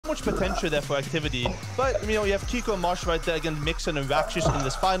much potential there for activity. But, you know, you have Kiko and Marsh right there again, Mixon and Rakshus in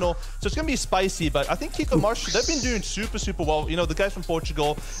this final. So it's going to be spicy, but I think Kiko and Marsh, they've been doing super well. You know, the guys from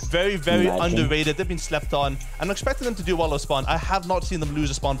Portugal, very underrated. They've been slept on. I'm expecting them to do well on spawn. I have not seen them lose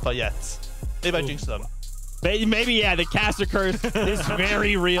a spawn fight yet. Maybe I jinxed them. Maybe, yeah, the caster curse is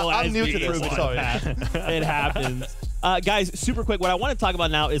very real. I'm new to this, I'm sorry. It happens. Guys, super quick, what I want to talk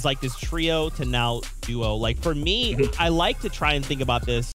about now is like this trio to now duo. Like for me, I like to try and think about this